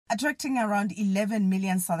Attracting around 11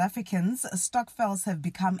 million South Africans, stokvels have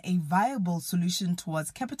become a viable solution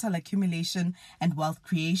towards capital accumulation and wealth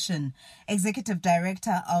creation. Executive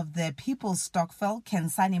Director of the People's Stokvel,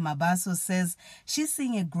 Khensani Mabaso, says she's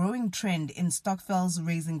seeing a growing trend in stokvels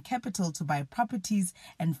raising capital to buy properties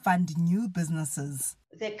and fund new businesses.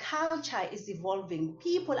 The culture is evolving.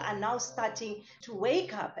 People are now starting to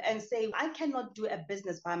wake up and say, I cannot do a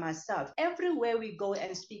business by myself. Everywhere we go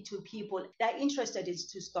and speak to people, they're interested in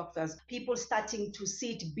stokvels. People starting to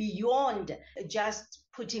see it beyond just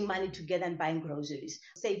putting money together and buying groceries,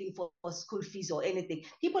 saving for school fees or anything.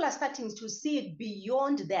 People are starting to see it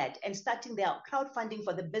beyond that and starting their crowdfunding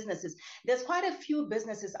for the businesses. There's quite a few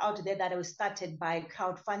businesses out there that were started by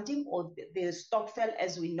crowdfunding or the stokvel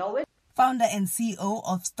as we know it. Founder and CEO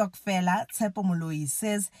of Stokvela, Tshepo Moloi,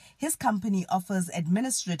 says his company offers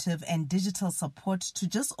administrative and digital support to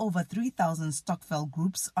just over 3,000 stokvel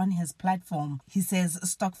groups on his platform. He says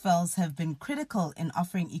stokvels have been critical in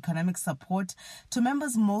offering economic support to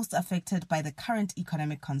members most affected by the current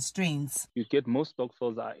economic constraints. You get most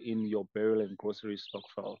stokvels are in your burial and grocery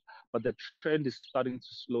stokvel, but the trend is starting to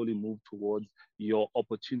slowly move towards your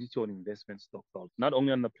opportunity on investment stokvel, not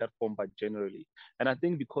only on the platform, but generally. And I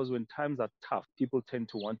think because when times are tough, people tend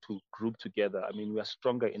to want to group together. I mean, we are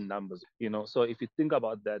stronger in numbers, So if you think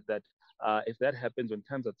about that, if that happens when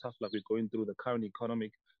times are tough, like we're going through the current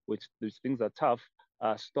economic, which these things are tough,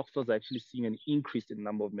 stokvels are actually seeing an increase in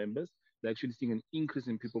number of members. They're actually seeing an increase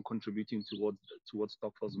in people contributing towards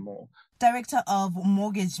stokvels more. Director of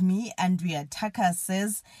Mortgage Me, Andrea Tucker,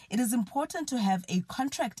 says it is important to have a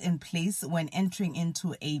contract in place when entering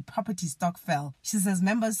into a property stokvel. She says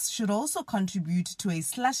members should also contribute to a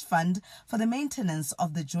slush fund for the maintenance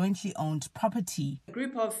of the jointly owned property. A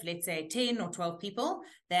group of, let's say, 10 or 12 people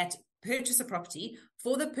that purchase a property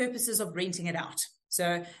for the purposes of renting it out.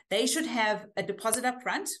 So they should have a deposit up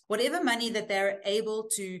front. Whatever money that they're able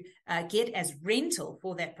to get as rental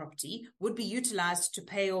for that property would be utilized to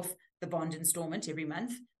pay off the bond installment every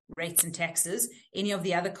month, rates and taxes, any of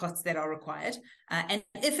the other costs that are required. And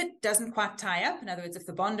if it doesn't quite tie up, in other words, if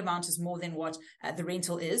the bond amount is more than what the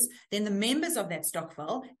rental is, then the members of that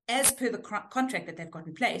stokvel, as per the contract that they've got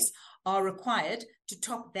in place, are required to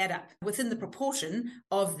top that up within the proportion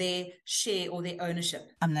of their share or their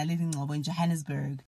ownership. I'm Nalini Ngcobo in Johannesburg.